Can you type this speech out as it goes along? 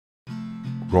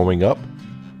Growing up,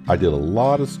 I did a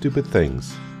lot of stupid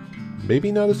things.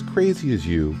 Maybe not as crazy as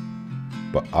you,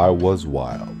 but I was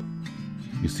wild.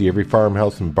 You see, every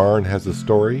farmhouse and barn has a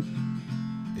story.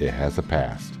 It has a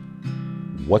past.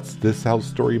 What's this house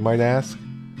story, you might ask?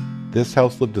 This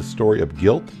house lived a story of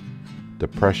guilt,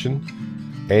 depression,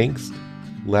 angst,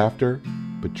 laughter,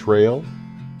 betrayal,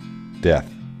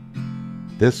 death.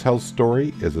 This house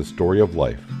story is a story of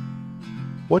life.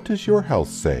 What does your house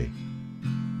say?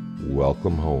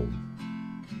 Welcome home.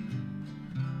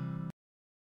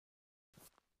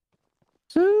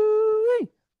 Sweet.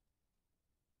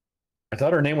 I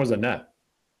thought her name was Annette.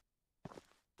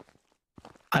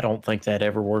 I don't think that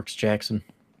ever works, Jackson.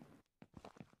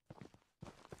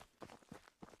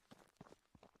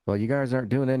 Well, you guys aren't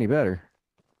doing any better.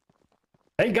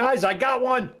 Hey guys, I got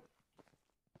one!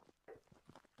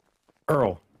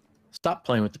 Earl, stop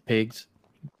playing with the pigs.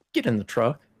 Get in the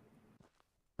truck.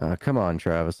 Come on,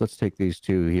 Travis. Let's take these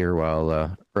two here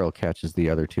while Earl catches the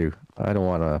other two. I don't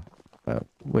want to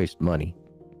waste money.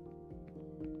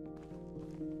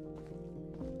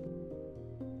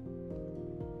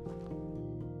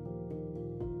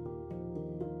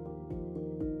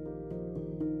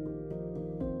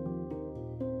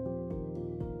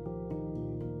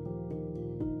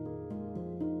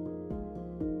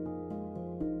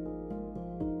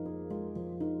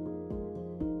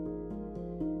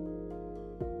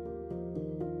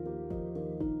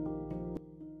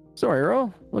 Sorry,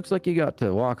 Earl. Looks like you got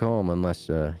to walk home unless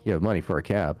you have money for a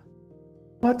cab.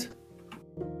 What?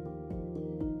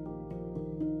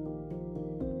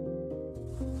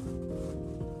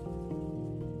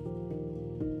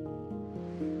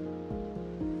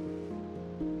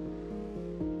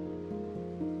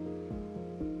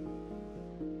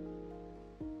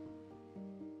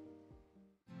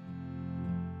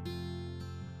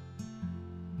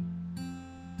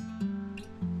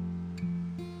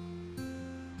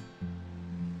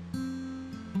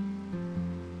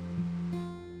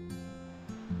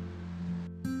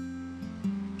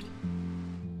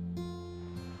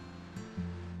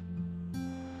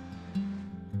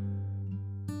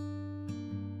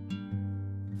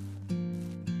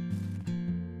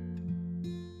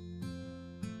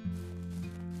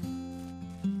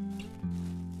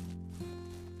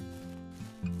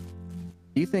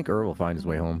 Do you think Earl will find his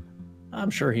way home?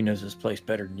 I'm sure he knows this place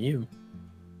better than you.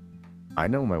 I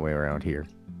know my way around here.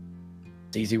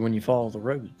 It's easy when you follow the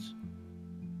roads.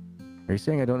 Are you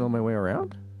saying I don't know my way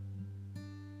around?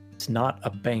 It's not a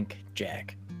bank,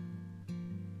 Jack.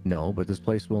 No, but this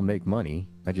place will make money.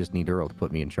 I just need Earl to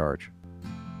put me in charge.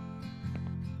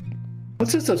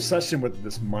 What's this obsession with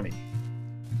this money?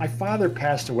 My father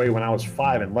passed away when I was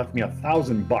 5 and left me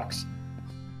 $1,000.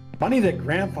 Money that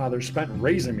grandfather spent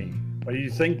raising me. But do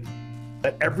you think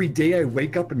that every day I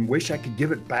wake up and wish I could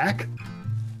give it back?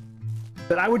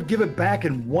 That I would give it back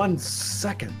in 1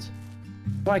 second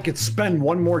so I could spend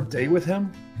one more day with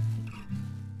him?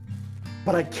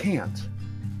 But I can't.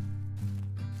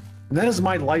 And that is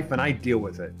my life and I deal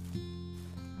with it.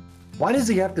 Why does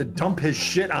he have to dump his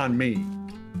shit on me?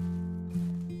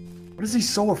 What is he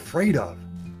so afraid of?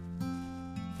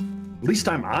 At least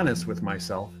I'm honest with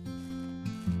myself.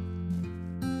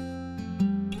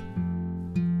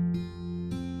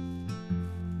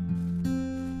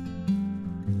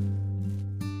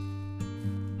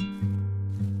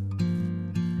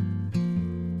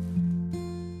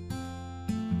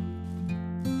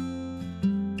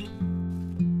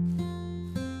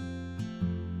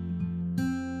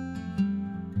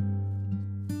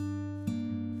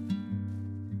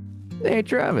 Hey,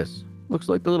 Travis. Looks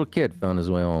like the little kid found his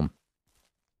way home.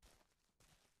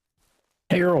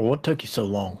 Hey, Earl, what took you so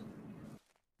long?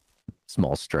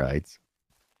 Small strides.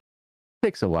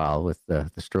 Takes a while with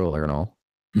the stroller and all.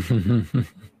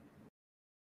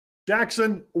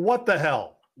 Jackson, what the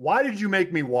hell? Why did you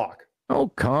make me walk? Oh,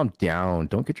 calm down.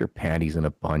 Don't get your panties in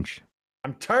a bunch.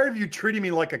 I'm tired of you treating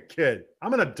me like a kid.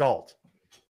 I'm an adult.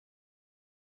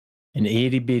 An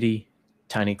itty bitty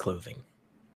tiny clothing.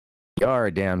 You are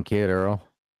a damn kid, Earl.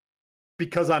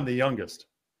 Because I'm the youngest.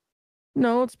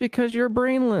 No, it's because you're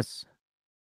brainless.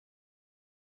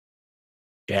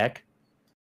 Jack?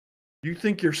 You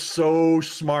think you're so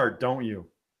smart, don't you?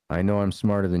 I know I'm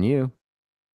smarter than you.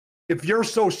 If you're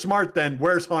so smart, then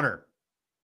where's Hunter?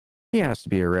 He has to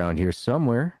be around here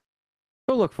somewhere.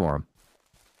 Go look for him.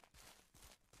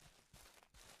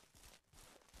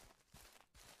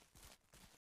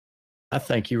 I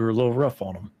think you were a little rough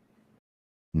on him.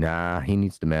 Nah, he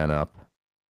needs to man up.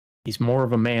 He's more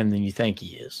of a man than you think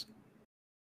he is.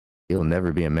 He'll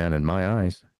never be a man in my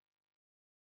eyes.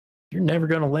 You're never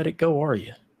going to let it go, are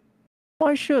you?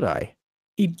 Why should I?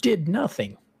 He did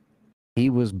nothing. He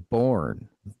was born.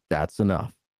 That's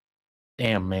enough.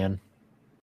 Damn, man.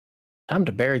 Time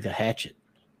to bury the hatchet.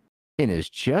 In his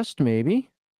chest, maybe?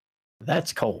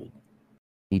 That's cold.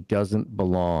 He doesn't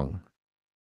belong.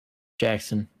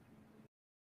 Jackson,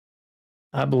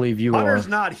 I believe you Hunter's are.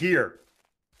 not here.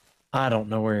 I don't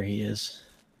know where he is.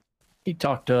 He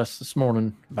talked to us this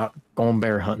morning about going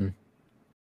bear hunting.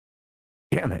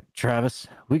 Damn it, Travis.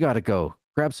 We gotta go.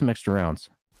 Grab some extra rounds.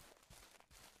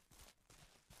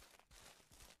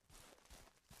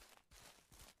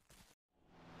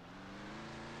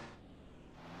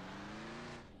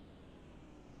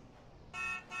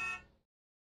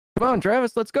 Come on,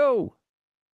 Travis, let's go.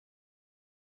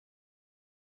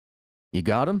 You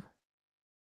got him?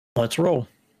 Let's roll.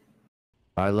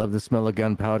 I love the smell of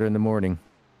gunpowder in the morning.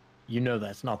 You know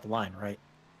that's not the line, right?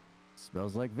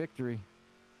 Smells like victory.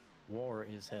 War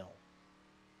is hell.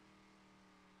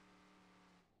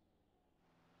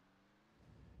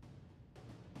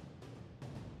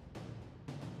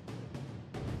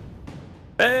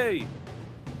 Hey,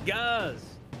 guys,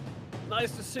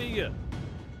 nice to see you.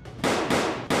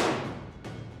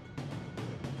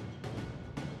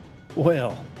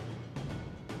 Well,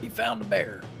 he found a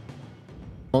bear.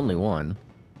 Only one.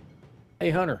 Hey,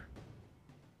 Hunter,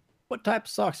 what type of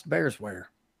socks do bears wear?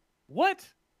 What?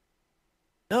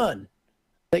 None.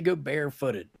 They go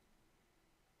barefooted.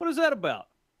 What is that about?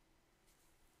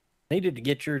 Needed to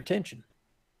get your attention.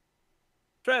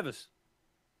 Travis,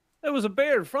 there was a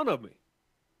bear in front of me.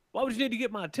 Why would you need to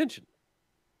get my attention?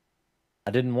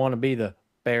 I didn't want to be the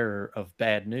bearer of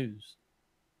bad news.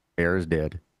 Bear is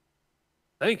dead.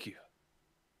 Thank you.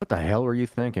 What the hell were you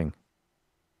thinking?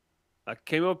 I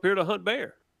came up here to hunt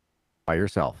bear. By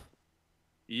yourself.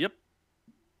 Yep.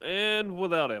 And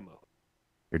without ammo.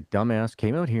 Your dumbass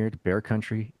came out here to bear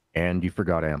country and you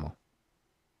forgot ammo.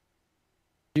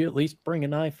 Did you at least bring a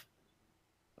knife?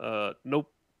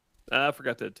 Nope. I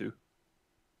forgot that too.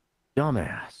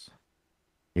 Dumbass.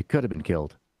 You could have been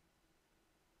killed.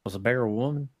 Was a bear a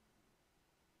woman?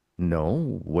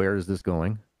 No, where is this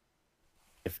going?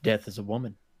 If death is a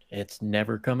woman, it's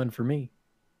never coming for me.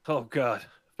 Oh, God.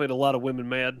 I've made a lot of women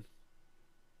mad.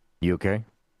 You okay?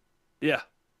 Yeah.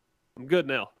 I'm good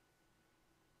now.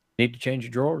 Need to change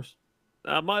your drawers?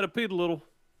 I might have peed a little,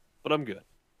 but I'm good.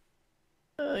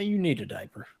 You need a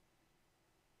diaper.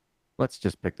 Let's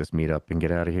just pick this meat up and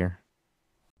get out of here.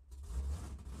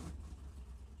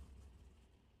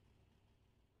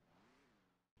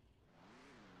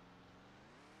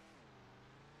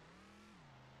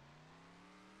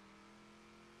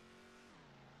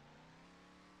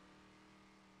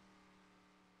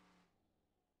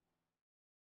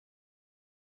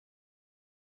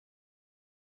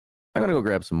 I'm gonna go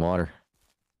grab some water.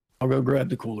 I'll go grab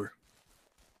the cooler.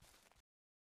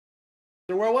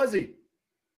 So where was he?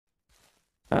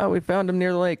 We found him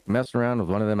near the lake, messing around with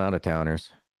one of them out-of-towners.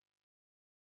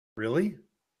 Really?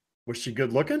 Was she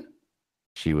good looking?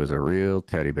 She was a real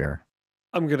teddy bear.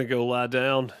 I'm going to go lie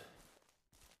down.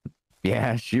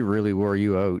 Yeah, she really wore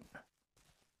you out.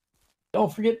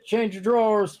 Don't forget to change your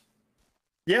drawers.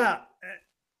 Yeah.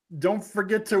 Don't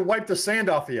forget to wipe the sand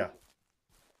off of you.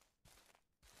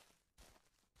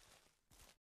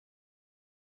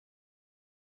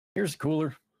 Here's the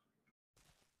cooler.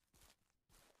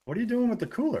 What are you doing with the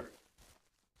cooler?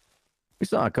 We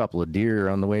saw a couple of deer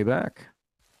on the way back.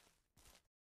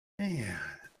 Man,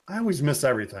 I always miss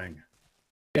everything.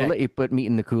 I'll let you put meat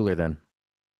in the cooler then.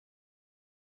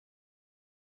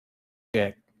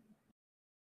 Jack.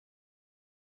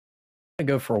 I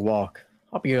go for a walk.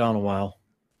 I'll be gone a while.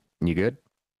 You good?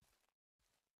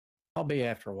 I'll be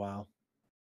after a while.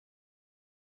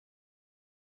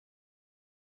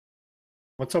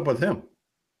 What's up with him?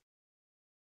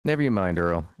 Never you mind,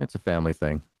 Earl. It's a family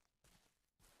thing.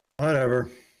 Whatever.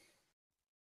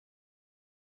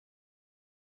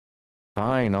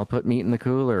 Fine, I'll put meat in the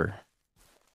cooler.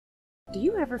 Do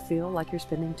you ever feel like you're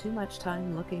spending too much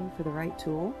time looking for the right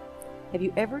tool? Have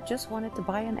you ever just wanted to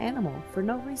buy an animal for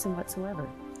no reason whatsoever?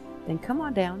 Then come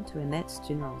on down to Annette's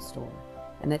General Store.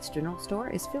 Annette's General Store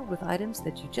is filled with items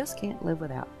that you just can't live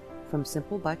without, from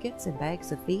simple buckets and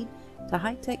bags of feed to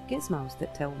high-tech gizmos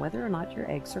that tell whether or not your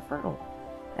eggs are fertile.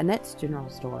 Annette's General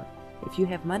Store. If you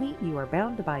have money, you are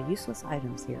bound to buy useless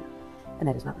items here.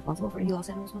 Annette is not responsible for any lost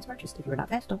animals once purchased. If you are not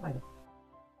fast, don't buy them.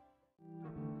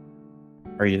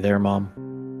 Are you there, Mom?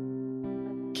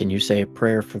 Can you say a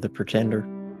prayer for the pretender?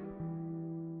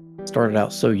 Started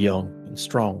out so young and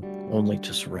strong, only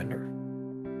to surrender.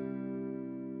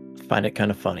 I find it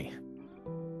kind of funny.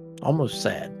 Almost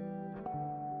sad.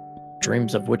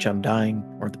 Dreams of which I'm dying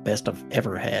are the best I've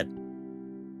ever had.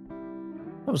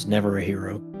 I was never a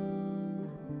hero.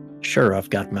 Sure, I've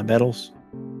got my medals.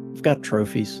 I've got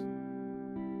trophies.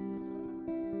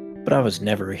 But I was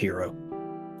never a hero.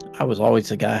 I was always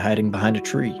the guy hiding behind a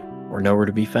tree or nowhere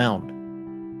to be found.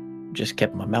 Just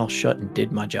kept my mouth shut and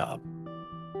did my job.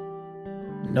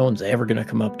 No one's ever going to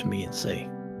come up to me and say,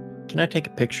 "Can I take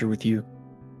a picture with you?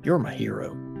 You're my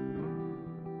hero."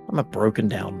 I'm a broken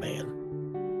down man.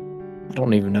 I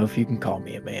don't even know if you can call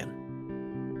me a man.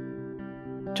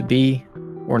 To be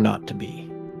or not to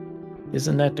be?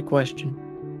 Isn't that the question?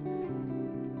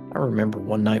 I remember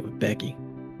one night with Becky.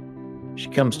 She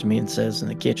comes to me and says in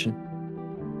the kitchen,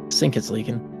 "Sink is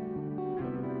leaking."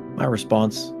 My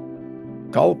response,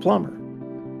 "Call a plumber."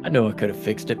 I know I could have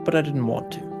fixed it, but I didn't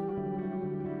want to.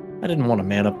 I didn't want to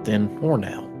man up then or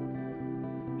now.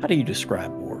 How do you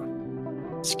describe war?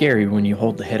 It's scary when you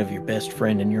hold the head of your best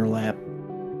friend in your lap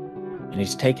and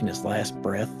he's taking his last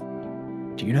breath.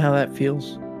 Do you know how that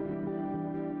feels?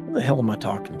 Who the hell am I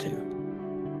talking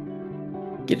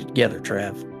to? Get it together,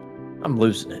 Trav. I'm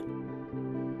losing it.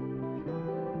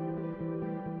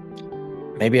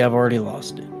 Maybe I've already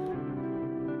lost it.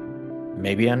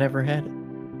 Maybe I never had it.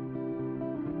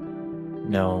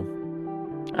 No,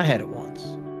 I had it once.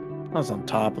 I was on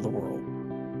top of the world.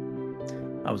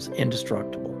 I was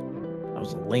indestructible. I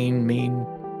was a lean, mean,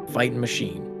 fighting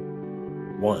machine.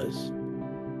 Was.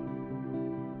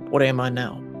 What am I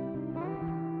now?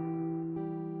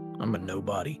 I'm a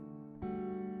nobody.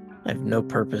 I have no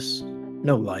purpose,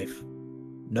 no life,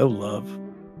 no love.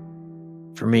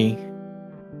 For me,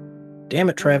 damn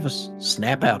it, Travis,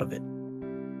 snap out of it.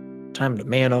 Time to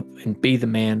man up and be the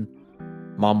man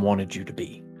Mom wanted you to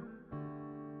be.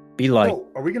 Be like... Oh,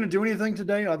 are we going to do anything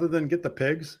today other than get the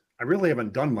pigs? I really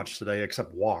haven't done much today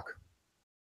except walk.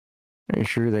 Are you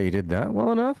sure that you did that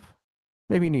well enough?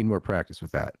 Maybe you need more practice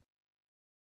with that.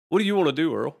 What do you want to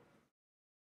do, Earl?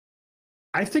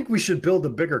 I think we should build a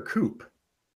bigger coop.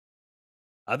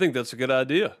 I think that's a good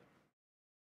idea.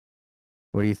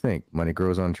 What do you think? Money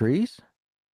grows on trees?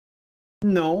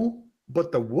 No,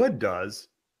 but the wood does.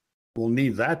 We'll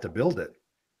need that to build it.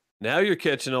 Now you're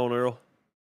catching on, Earl.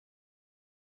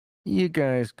 You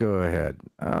guys go ahead.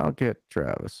 I'll get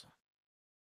Travis.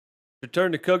 Your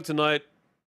turn to cook tonight.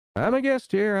 I'm a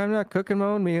guest here. I'm not cooking my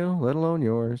own meal, let alone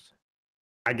yours.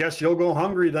 I guess you'll go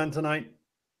hungry then tonight.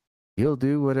 You'll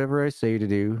do whatever I say to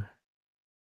do.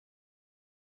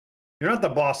 You're not the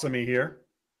boss of me here.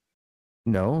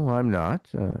 No, I'm not.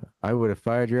 I would have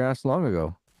fired your ass long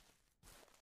ago.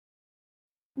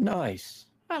 Nice.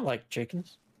 I like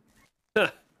chickens.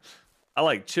 I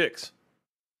like chicks.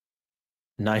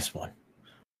 Nice one.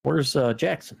 Where's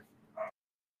Jackson?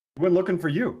 We're looking for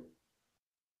you.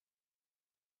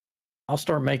 I'll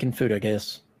start making food, I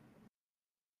guess.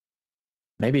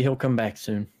 Maybe he'll come back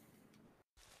soon.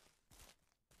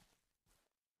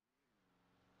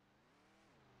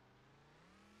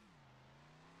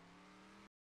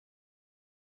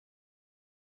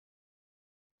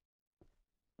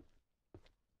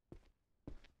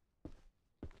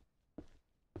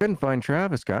 Couldn't find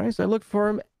Travis, guys. I looked for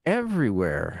him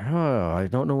everywhere. Oh, I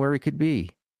don't know where he could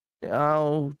be.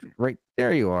 Oh, right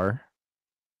there you are.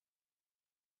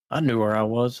 I knew where I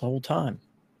was the whole time.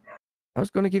 I was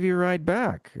going to give you a ride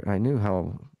back. I knew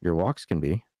how your walks can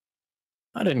be.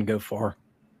 I didn't go far.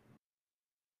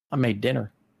 I made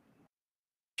dinner.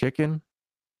 Chicken?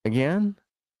 Again?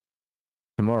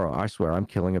 Tomorrow, I swear, I'm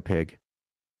killing a pig.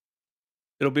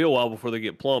 It'll be a while before they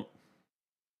get plump.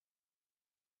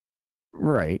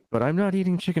 Right, but I'm not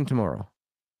eating chicken tomorrow.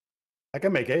 I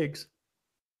can make eggs.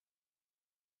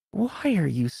 Why are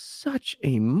you such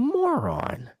a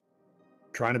moron?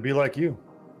 Trying to be like you.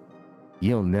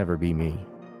 You'll never be me.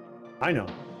 I know.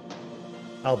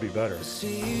 I'll be better.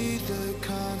 See the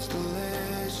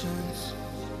constellations.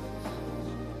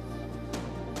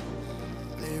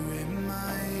 They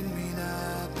remind me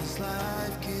that this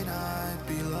life cannot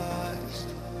be lost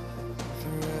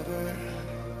forever.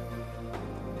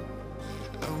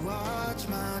 I watch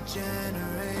my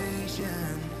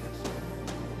generation.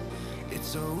 It's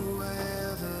so